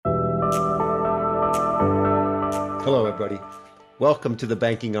Hello, everybody. Welcome to the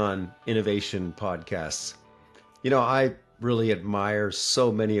Banking on Innovation podcasts. You know, I really admire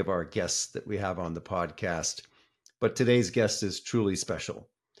so many of our guests that we have on the podcast, but today's guest is truly special.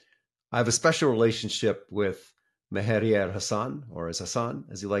 I have a special relationship with Meheriar Hasan, or as Hasan,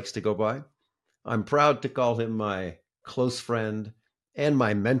 as he likes to go by. I'm proud to call him my close friend and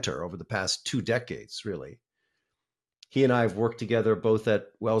my mentor over the past 2 decades, really. He and I have worked together both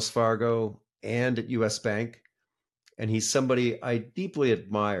at Wells Fargo and at US Bank. And he's somebody I deeply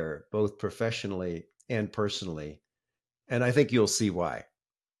admire, both professionally and personally. And I think you'll see why.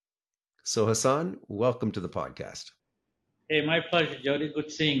 So Hasan, welcome to the podcast. Hey, my pleasure, Jody.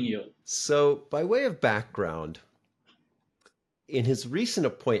 Good seeing you. So by way of background, in his recent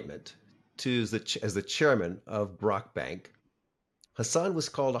appointment as the chairman of BRAC Bank, Hasan was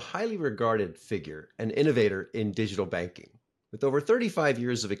called a highly regarded figure and innovator in digital banking, with over 35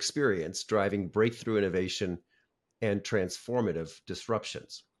 years of experience driving breakthrough innovation and transformative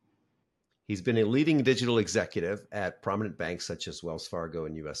disruptions. He's been a leading digital executive at prominent banks such as Wells Fargo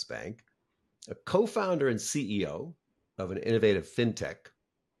and US Bank, a co-founder and CEO of an innovative fintech,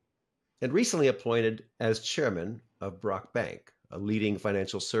 and recently appointed as chairman of BRAC Bank, a leading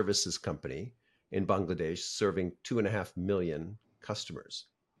financial services company in Bangladesh serving 2.5 million customers.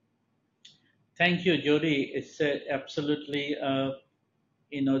 Thank you, Jody. It's absolutely,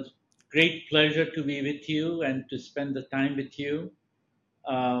 great pleasure to be with you and to spend the time with you.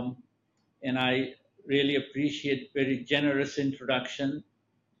 And I really appreciate very generous introduction.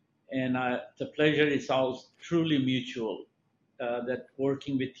 And the pleasure is all truly mutual. That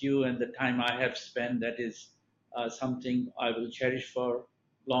working with you and the time I have spent, that is something I will cherish for a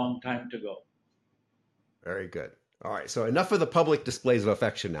long time to go. Very good. All right, so enough of the public displays of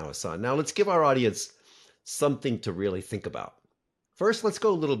affection now, Hasan. Now let's give our audience something to really think about. First, let's go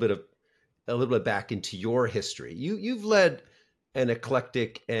a little bit back into your history. You've led an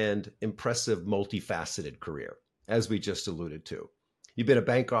eclectic and impressive multifaceted career, as we just alluded to. You've been a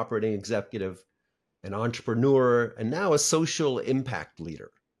bank operating executive, an entrepreneur, and now a social impact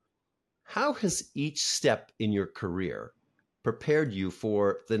leader. How has each step in your career prepared you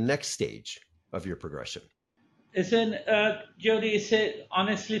for the next stage of your progression? Listen, Jody,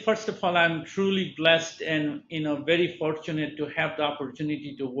 honestly, first of all, I'm truly blessed and very fortunate to have the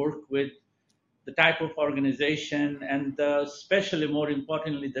opportunity to work with the type of organization and especially more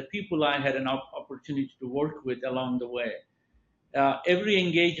importantly, the people I had an opportunity to work with along the way. Every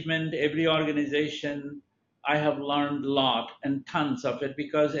engagement, every organization, I have learned a lot and tons of it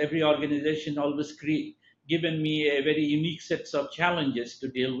because every organization always given me a very unique sets of challenges to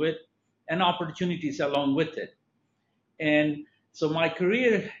deal with and opportunities along with it. And so my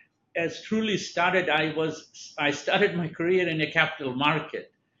career has truly started. I started my career in a capital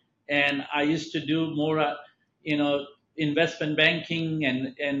market, and I used to do more, investment banking,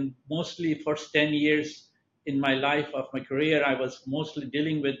 and mostly first 10 years in my life of my career, I was mostly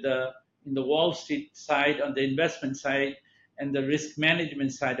dealing with in the Wall Street side, on the investment side, and the risk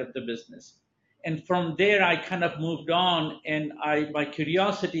management side of the business. And from there, I kind of moved on, and my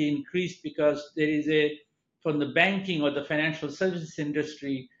curiosity increased because from the banking or the financial services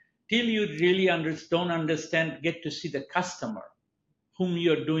industry, till you really don't understand, get to see the customer whom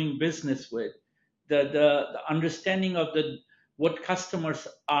you're doing business with, the understanding of what customers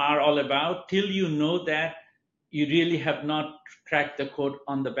are all about, till you know that, you really have not cracked the code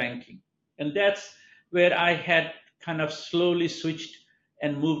on the banking. And that's where I had kind of slowly switched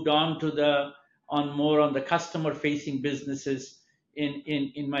and moved on more on the customer facing businesses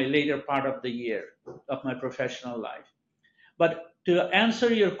in my later part of the year of my professional life. But to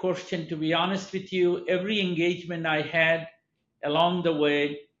answer your question, to be honest with you, every engagement I had along the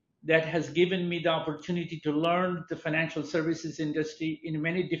way that has given me the opportunity to learn the financial services industry in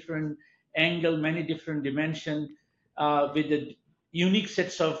many different angles, many different dimensions, with the unique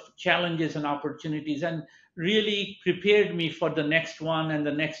sets of challenges and opportunities, and really prepared me for the next one and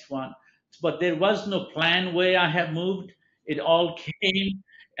the next one. But there was no plan way I have moved. It all came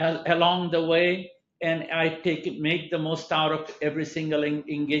along the way, and I make the most out of every single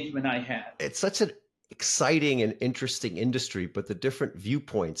engagement I had. It's such an exciting and interesting industry, but the different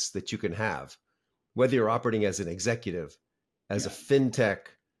viewpoints that you can have, whether you're operating as an executive, as a fintech,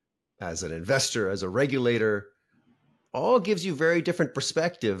 as an investor, as a regulator, all gives you very different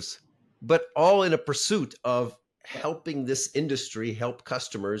perspectives, but all in a pursuit of helping this industry help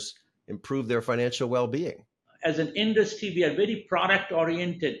customers improve their financial well-being. As an industry, we are very product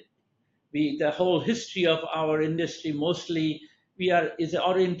oriented. The whole history of our industry mostly is an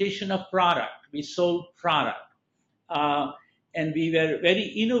orientation of product. We sold product. and we were very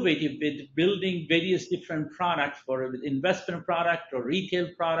innovative with building various different products for investment product or retail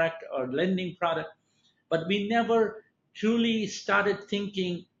product or lending product, but we never truly started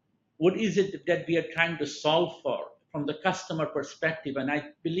thinking what is it that we are trying to solve for from the customer perspective. And I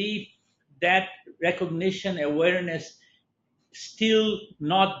believe that recognition, awareness, still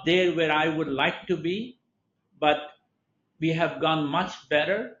not there where I would like to be, but we have gone much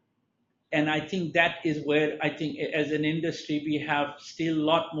better. And I think that is where I think as an industry, we have still a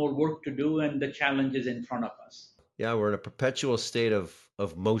lot more work to do and the challenges in front of us. Yeah, we're in a perpetual state of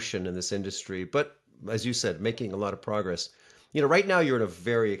motion in this industry, but as you said, making a lot of progress. Right now you're in a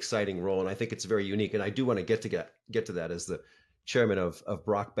very exciting role, and I think it's very unique. And I do want to get to that as the chairman of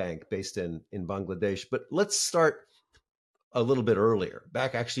BRAC Bank, based in Bangladesh. But let's start a little bit earlier,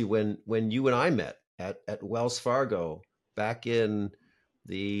 back actually when you and I met at Wells Fargo back in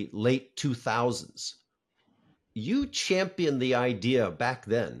the late 2000s. You championed the idea back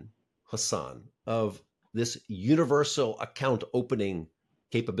then, Hasan, of this universal account opening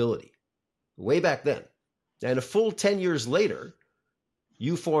capability way back then. And a full 10 years later,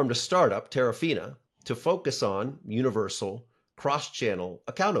 you formed a startup, Terrafina, to focus on universal cross-channel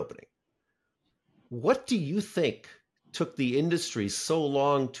account opening. What do you think took the industry so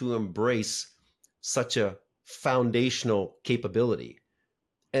long to embrace such a foundational capability?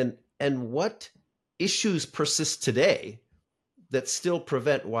 And what issues persist today that still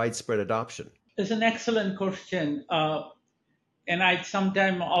prevent widespread adoption? It's an excellent question. And I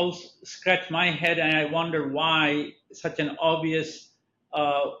sometimes also scratch my head and I wonder why such an obvious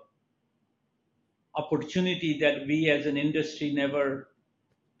opportunity that we as an industry never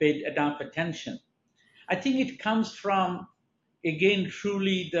paid enough attention. I think it comes from, again,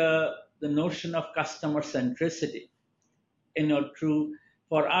 truly the notion of customer centricity. True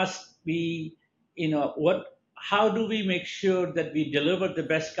for us, how do we make sure that we deliver the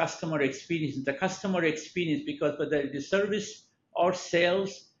best customer experience? The customer experience, because whether it is service or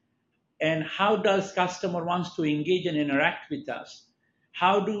sales, and how does customer wants to engage and interact with us?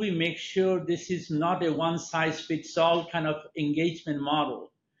 How do we make sure this is not a one size fits all kind of engagement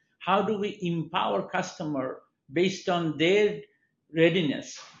model? How do we empower customer based on their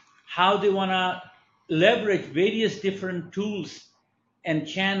readiness? How they want to leverage various different tools and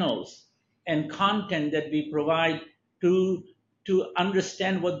channels and content that we provide to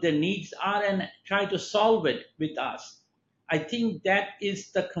understand what their needs are and try to solve it with us. I think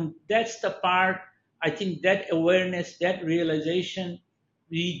that's the part. I think that awareness, that realization,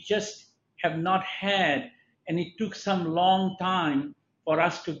 we just have not had, and it took some long time for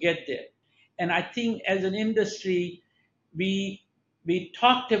us to get there. And I think as an industry, we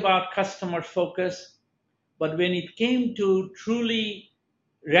talked about customer focus, but when it came to truly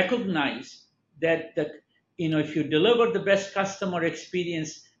recognize that if you deliver the best customer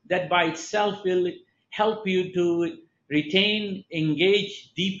experience, that by itself will help you to retain,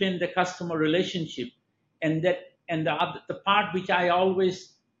 engage, deepen the customer relationship, and the part which I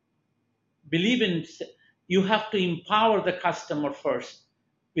always believe in, you have to empower the customer first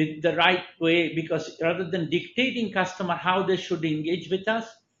with the right way, because rather than dictating customer how they should engage with us,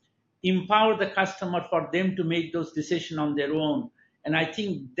 empower the customer for them to make those decisions on their own. And I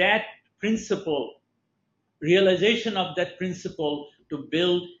think that principle, realization of that principle to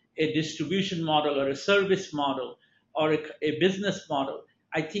build a distribution model or a service model or a business model,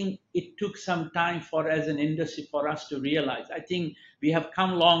 I think it took some time for as an industry for us to realize. I think we have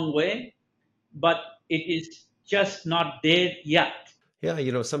come a long way, but it is just not there yet.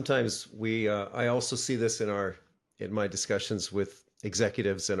 Yeah, sometimes I also see this in my discussions with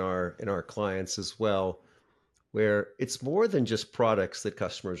executives and our clients as well, where it's more than just products that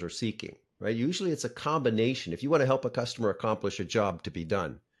customers are seeking, right? Usually it's a combination. If you want to help a customer accomplish a job to be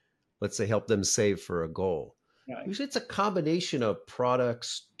done, let's say help them save for a goal. Right. Usually it's a combination of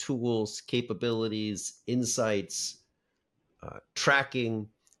products, tools, capabilities, insights, tracking,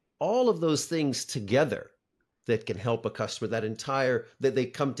 all of those things together that can help a customer, that they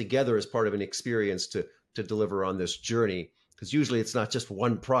come together as part of an experience to deliver on this journey. Because usually it's not just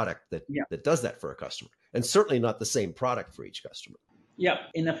one product that does that for a customer, and certainly not the same product for each customer. Yeah,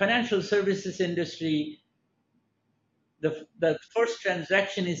 in the financial services industry, the first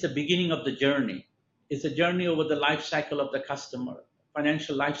transaction is the beginning of the journey. It's a journey over the life cycle of the customer,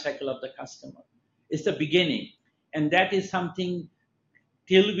 financial life cycle of the customer. It's the beginning, and that is something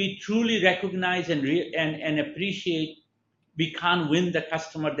till we truly recognize and appreciate, we can't win the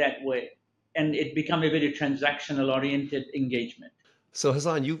customer that way, and it become a very transactional oriented engagement. So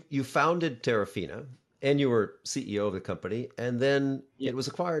Hasan, you founded Terrafina, and you were CEO of the company, and then it was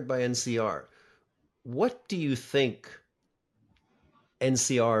acquired by NCR. What do you think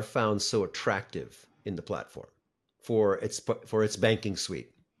NCR found so attractive in the platform for its banking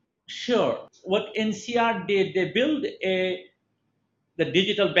suite? Sure. What NCR did, they built the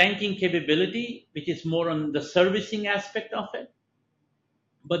digital banking capability, which is more on the servicing aspect of it.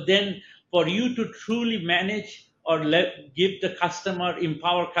 But then for you to truly manage or give the customer,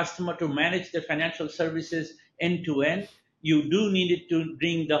 empower customer to manage their financial services end to end, you do need it to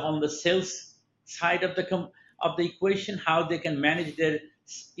bring the on the sales side of of the equation, how they can manage their,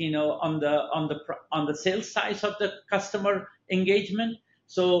 on the sales side of the customer engagement.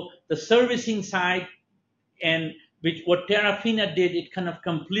 So the servicing side, and which what Terrafina did, it kind of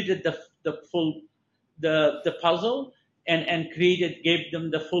completed the full the puzzle, and gave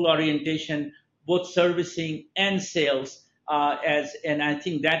them the full orientation, both servicing and sales. And I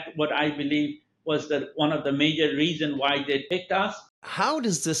think that what I believe was the one of the major reason why they picked us. How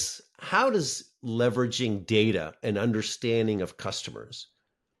does leveraging data and understanding of customers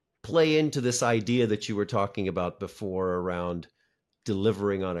play into this idea that you were talking about before around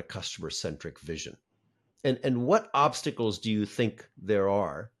delivering on a customer-centric vision? And what obstacles do you think there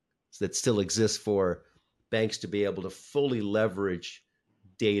are that still exist for banks to be able to fully leverage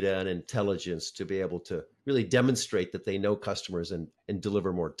data and intelligence to be able to really demonstrate that they know customers and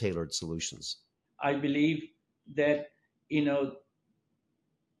deliver more tailored solutions? I believe that, you know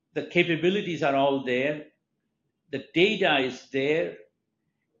the capabilities are all there, the data is there,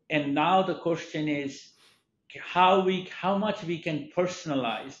 and now the question is how much we can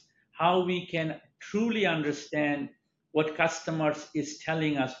personalize, how we can truly understand what customers is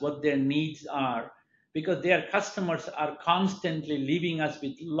telling us, what their needs are, because their customers are constantly leaving us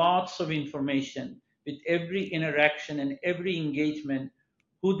with lots of information with every interaction and every engagement,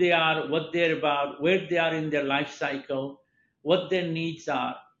 who they are, what they're about, where they are in their life cycle, what their needs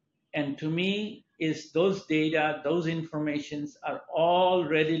are. And to me, is those data, those informations are all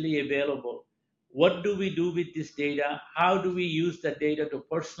readily available. What do we do with this data? How do we use the data to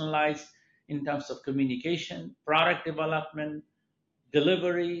personalize in terms of communication, product development,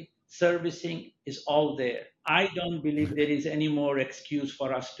 delivery, servicing is all there. I don't believe there is any more excuse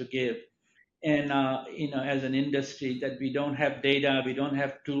for us to give. And as an industry, that we don't have data, we don't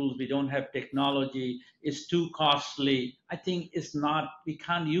have tools, we don't have technology, it's too costly. I think it's not. We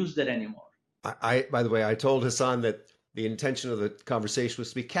can't use that anymore. By the way, I told Hasan that the intention of the conversation was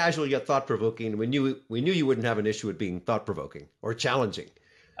to be casual yet thought provoking, and we knew you wouldn't have an issue with being thought provoking or challenging.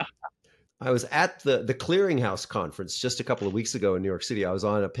 I was at the Clearinghouse conference just a couple of weeks ago in New York City. I was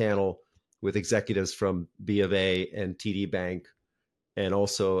on a panel with executives from B of A and TD Bank, and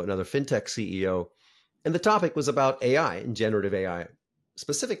also another fintech CEO, and the topic was about AI and generative AI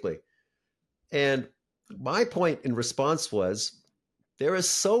specifically. And my point in response was, there is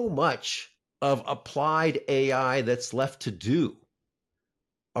so much of applied AI that's left to do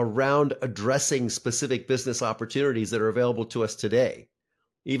around addressing specific business opportunities that are available to us today,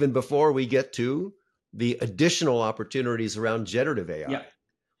 even before we get to the additional opportunities around generative AI. Yeah.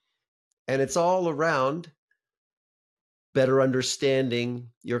 And it's all around better understanding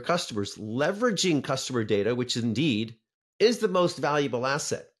your customers, leveraging customer data, which indeed is the most valuable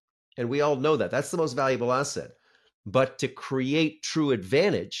asset. And we all know that that's the most valuable asset. But to create true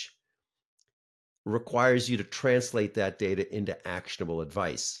advantage requires you to translate that data into actionable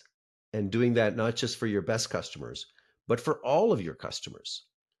advice, and doing that not just for your best customers, but for all of your customers.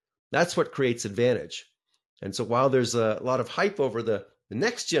 That's what creates advantage. And so while there's a lot of hype over the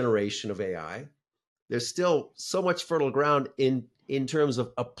next generation of AI, there's still so much fertile ground in terms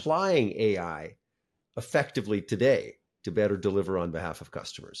of applying AI effectively today to better deliver on behalf of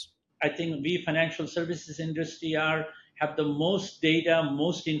customers. I think we financial services industry have the most data,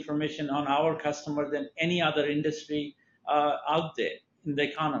 most information on our customer than any other industry out there in the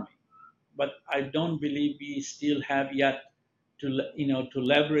economy. But I don't believe we still have yet to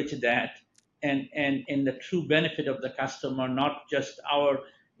leverage that, and the true benefit of the customer, not just our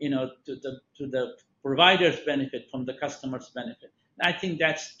to the provider's benefit from the customer's benefit. I think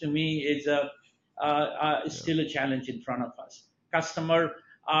that's, to me, is still a challenge in front of us. Customer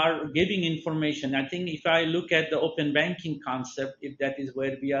are giving information. I think if I look at the open banking concept, if that is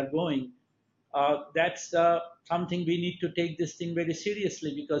where we are going, that's something we need to take this thing very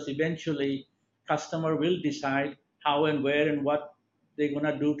seriously, because eventually customer will decide how and where and what they're going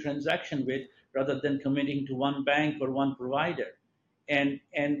to do transaction with, rather than committing to one bank or one provider. And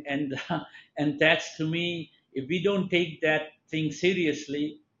and that's, to me, if we don't take that thing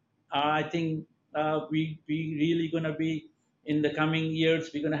seriously, I think we really going to be, in the coming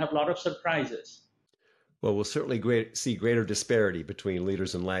years, we're going to have a lot of surprises. Well, we'll certainly see greater disparity between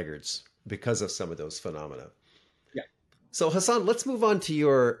leaders and laggards because of some of those phenomena. Yeah. So Hassan, let's move on to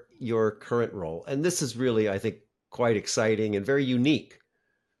your current role. And this is really, I think, quite exciting and very unique.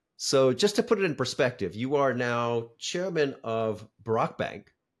 So just to put it in perspective, you are now chairman of BRAC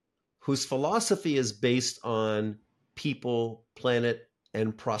Bank, whose philosophy is based on people, planet,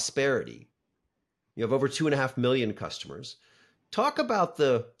 and prosperity. You have over 2.5 million customers. Talk about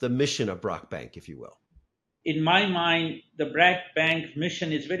the mission of BRAC Bank, if you will. In my mind, the BRAC Bank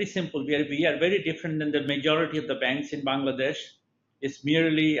mission is very simple. We are very different than the majority of the banks in Bangladesh. It's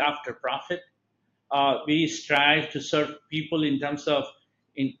merely after profit. We strive to serve people in terms of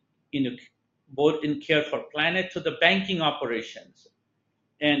in, in both in care for planet to the banking operations,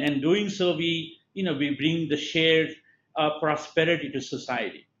 and doing so we bring the shared prosperity to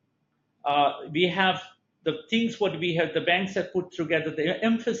society. We have the things what we have the banks have put together, the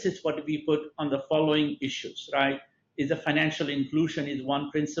emphasis what we put on the following issues, right, is the financial inclusion is one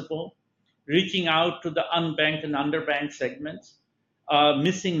principle, reaching out to the unbanked and underbanked segments,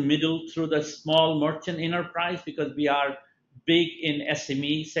 missing middle through the small merchant enterprise because we are big in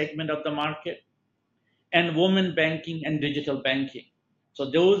SME segment of the market, and women banking and digital banking.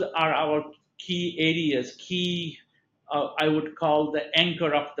 So those are our key areas, key, I would call the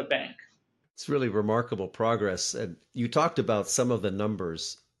anchor of the bank. It's really remarkable progress. And you talked about some of the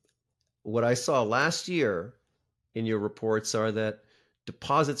numbers. What I saw last year in your reports are that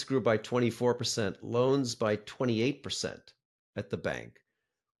deposits grew by 24%, loans by 28% at the bank.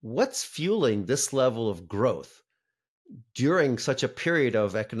 What's fueling this level of growth during such a period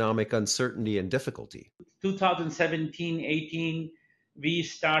of economic uncertainty and difficulty? 2017-18,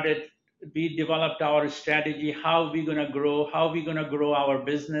 we developed our strategy, how we're going to grow, our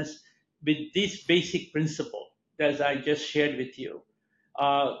business with this basic principle that I just shared with you.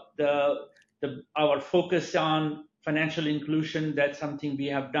 Our focus on financial inclusion, that's something we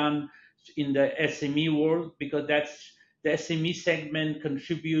have done in the SME world, because that's the SME segment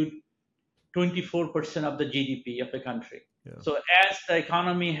contribute 24% of the GDP of the country. Yeah. So as the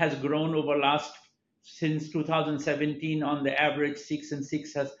economy has grown over since 2017 on the average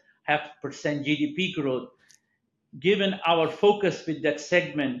 6.5% GDP growth, given our focus with that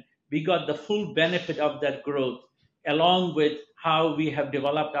segment, we got the full benefit of that growth along with how we have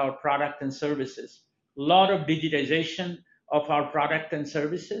developed our product and services. A lot of digitization of our product and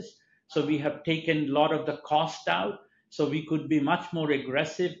services. So we have taken a lot of the cost out, so we could be much more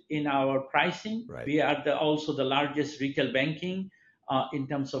aggressive in our pricing. Right. We are also the largest retail banking in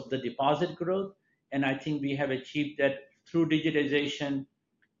terms of the deposit growth. And I think we have achieved that through digitization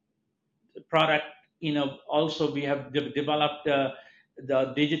product. Also we have developed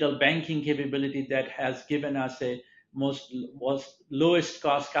the digital banking capability that has given us a was lowest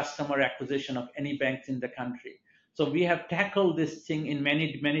cost customer acquisition of any banks in the country. So we have tackled this thing in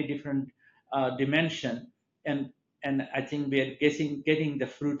many different dimensions, and I think we are getting the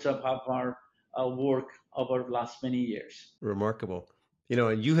fruits of our work over the last many years. Remarkable.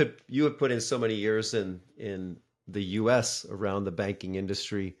 And you had put in so many years in the U.S. around the banking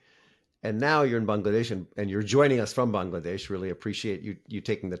industry, and now you're in Bangladesh, and you're joining us from Bangladesh. Really appreciate you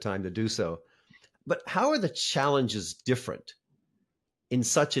taking the time to do so. But how are the challenges different in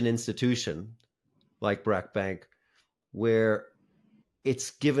such an institution like BRAC Bank, where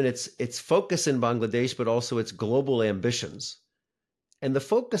it's given its focus in Bangladesh, but also its global ambitions, and the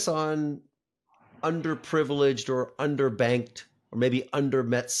focus on underprivileged or underbanked or maybe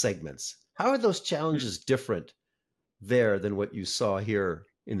undermet segments? How are those challenges different there than what you saw here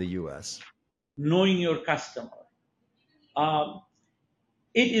in the U.S.? Knowing your customer.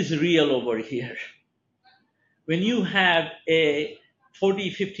 It is real over here. When you have a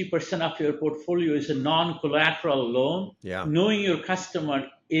 40-50% of your portfolio is a non-collateral loan, yeah, knowing your customer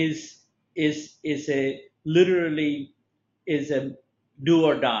is literally a do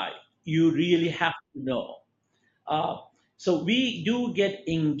or die. You really have to know. So we do get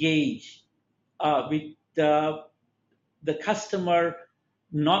engaged with the customer,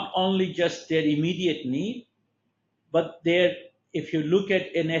 not only just their immediate need, but if you look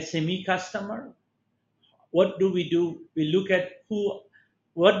at an SME customer, what do? We look at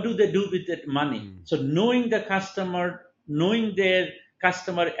what do they do with that money? So knowing the customer, knowing their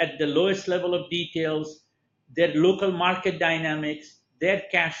customer at the lowest level of details, their local market dynamics, their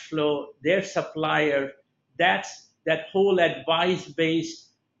cash flow, their supplier, that whole advice-based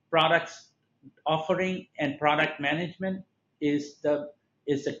products offering and product management is the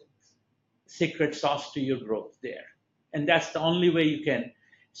secret sauce to your growth there. And that's the only way you can.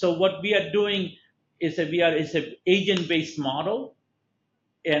 So what we are doing is an agent-based model,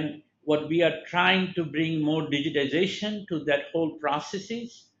 and what we are trying to bring more digitization to that whole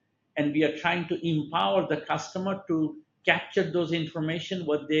processes, and we are trying to empower the customer to capture those information,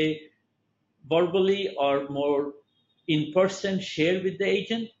 what they verbally or more in person share with the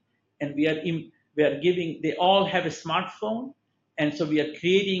agent, and we are giving, they all have a smartphone, and so we are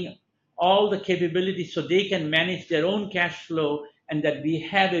creating all the capabilities so they can manage their own cash flow, and that we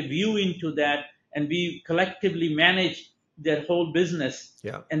have a view into that, and we collectively manage their whole business.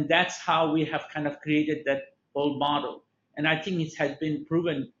 Yeah. And that's how we have kind of created that whole model, and I think it has been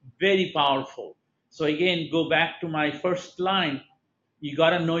proven very powerful. So again, go back to my first line, you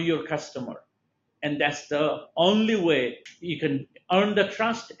got to know your customer, and that's the only way you can earn the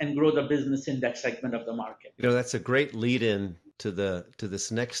trust and grow the business in that segment of the market. That's a great lead in to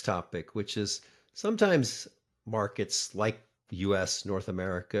this next topic, which is sometimes markets like US, North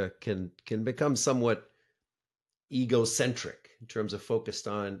America can become somewhat egocentric in terms of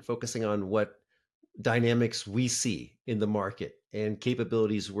focusing on what dynamics we see in the market and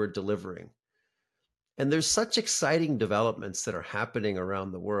capabilities we're delivering. And there's such exciting developments that are happening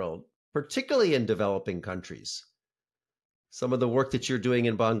around the world, particularly in developing countries. Some of the work that you're doing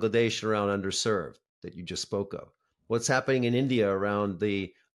in Bangladesh around underserved that you just spoke of, what's happening in India around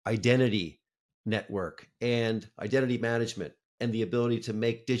the identity network and identity management and the ability to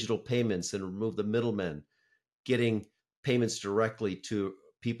make digital payments and remove the middlemen, getting payments directly to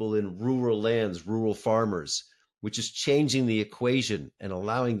people in rural lands, rural farmers, which is changing the equation and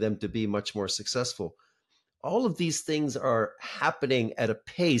allowing them to be much more successful. All of these things are happening at a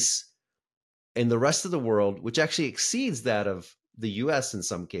pace in the rest of the world, which actually exceeds that of the US in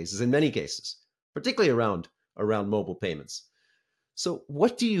some cases, in many cases, particularly around mobile payments. So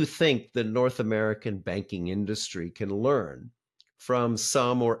what do you think the North American banking industry can learn from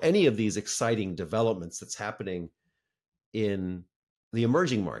some or any of these exciting developments that's happening in the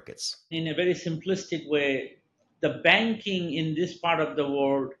emerging markets? In a very simplistic way, the banking in this part of the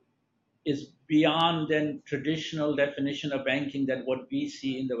world is beyond the traditional definition of banking that what we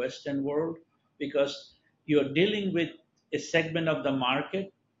see in the Western world, because you're dealing with a segment of the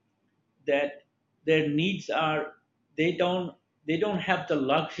market that their needs are, they don't they don't have the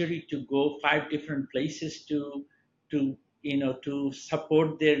luxury to go five different places to to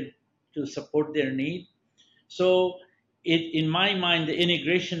support their need. So in my mind, the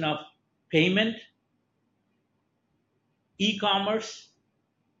integration of payment, e-commerce,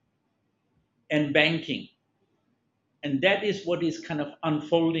 and banking, and that is what is kind of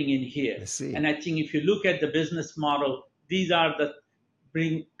unfolding in here. I see. And I think if you look at the business model, these are the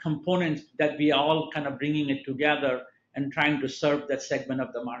bring components that we are all kind of bringing it together and trying to serve that segment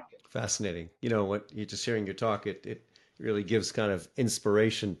of the market. Fascinating. What you just hearing your talk, it really gives kind of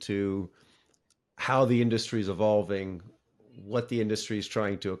inspiration to how the industry is evolving, what the industry is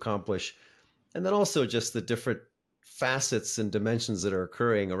trying to accomplish, and then also just the different facets and dimensions that are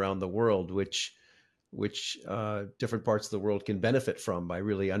occurring around the world, which different parts of the world can benefit from by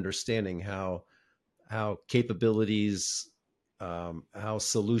really understanding how capabilities, how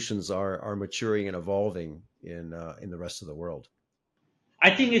solutions are maturing and evolving in the rest of the world. I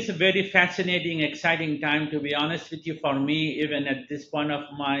think it's a very fascinating, exciting time, to be honest with you, for me, even at this point of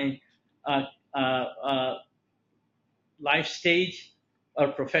my uh, uh, uh, life stage or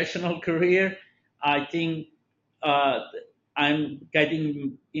professional career. I think uh, I'm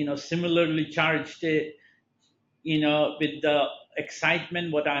getting, similarly charged, with the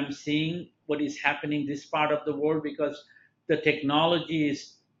excitement, what I'm seeing, what is happening this part of the world, because the technology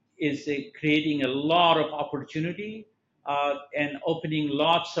is creating a lot of opportunity, and opening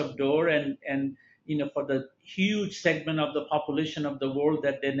lots of door, and for the huge segment of the population of the world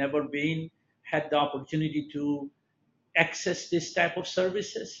that they never been had the opportunity to access this type of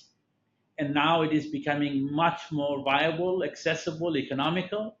services, and now it is becoming much more viable, accessible,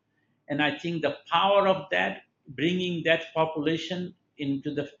 economical. And I think the power of that, bringing that population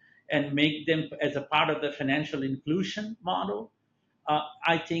into the and make them as a part of the financial inclusion model,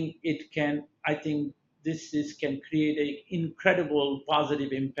 I think it can. I think this can create an incredible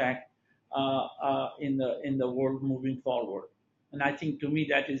positive impact in the world moving forward. And I think to me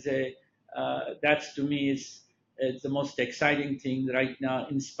that is that's to me is the most exciting thing right now.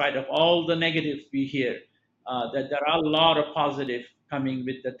 In spite of all the negative we hear, that there are a lot of positive coming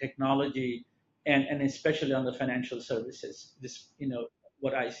with the technology, and especially on the financial services. This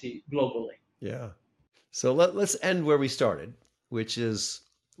what I see globally. Yeah. So let's end where we started, which is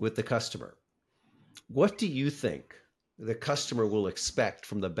with the customer. What do you think the customer will expect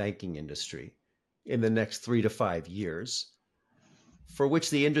from the banking industry in the next 3 to 5 years, for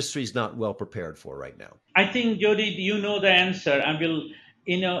which the industry is not well prepared for right now? I think, Jody, you know the answer. I will,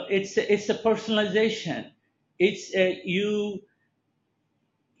 it's a personalization. It's you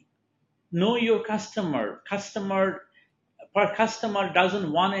know your customer. Customer per customer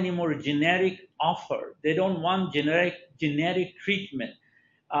doesn't want any more generic offer. They don't want generic treatment.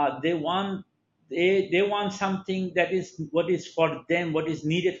 They want something that is what is for them, what is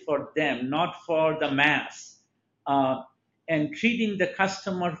needed for them, not for the mass. And treating the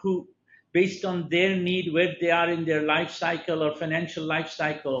customer who, based on their need, where they are in their life cycle or financial life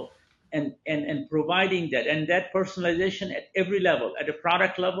cycle, and providing that, and that personalization at every level, at a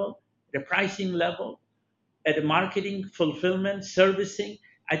product level, at a pricing level, at a marketing, fulfillment, servicing.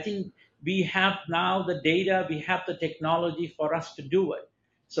 I think we have now the data, we have the technology for us to do it.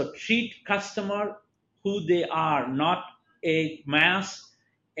 So treat customer who they are, not a mass.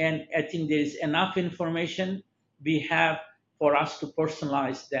 And I think there is enough information we have for us to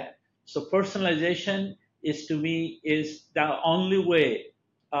personalize that. So personalization is, to me, is the only way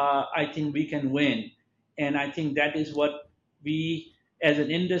I think we can win. And I think that is what we as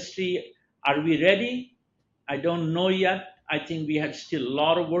an industry, are we ready? I don't know yet. I think we have still a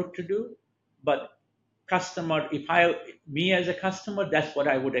lot of work to do, but customer, me as a customer, that's what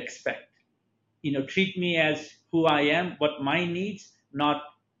I would expect. Treat me as who I am, what my needs, not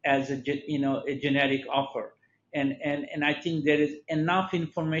as a generic offer. And I think there is enough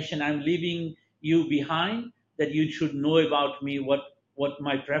information I'm leaving you behind that you should know about me, what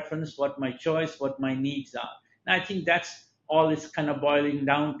my preference, what my choice, what my needs are. And I think that's all it's kind of boiling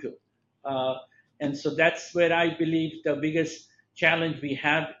down to. And so that's where I believe the biggest challenge we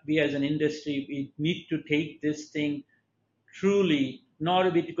as an industry, we need to take this thing truly, not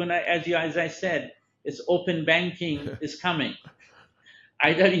a bit gonna, as I said, it's open banking is coming.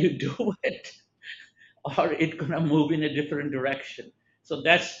 Either you do it or it's gonna move in a different direction. So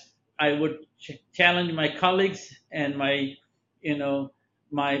I would challenge my colleagues and my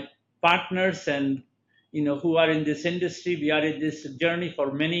partners and who are in this industry. We are in this journey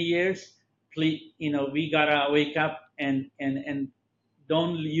for many years. Please, we gotta wake up and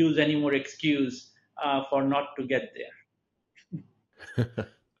don't use any more excuse for not to get there.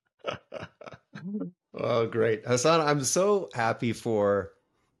 Oh, great. Hasan, I'm so happy for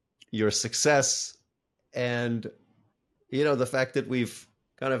your success and, the fact that we've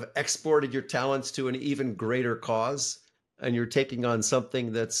kind of exported your talents to an even greater cause, and you're taking on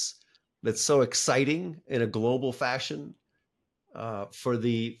something that's so exciting in a global fashion for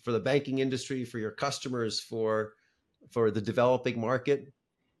the banking industry, for your customers, for the developing market.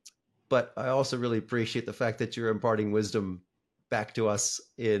 But I also really appreciate the fact that you're imparting wisdom back to us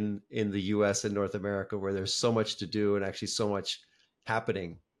in the US and North America, where there's so much to do and actually so much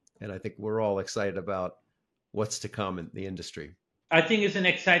happening. And I think we're all excited about what's to come in the industry. I think it's an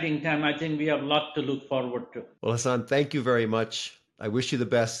exciting time. I think we have a lot to look forward to. Well, Hasan, thank you very much. I wish you the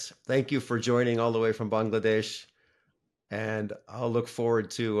best. Thank you for joining all the way from Bangladesh. And I'll look forward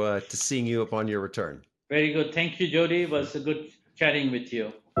to seeing you upon your return. Very good. Thank you, Jody. It was good chatting with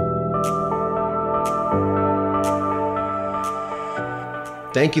you.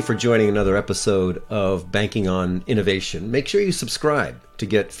 Thank you for joining another episode of Banking on Innovation. Make sure you subscribe to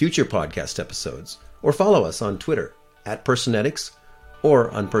get future podcast episodes, or follow us on Twitter @Personetics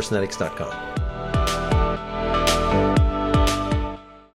or on Personetics.com.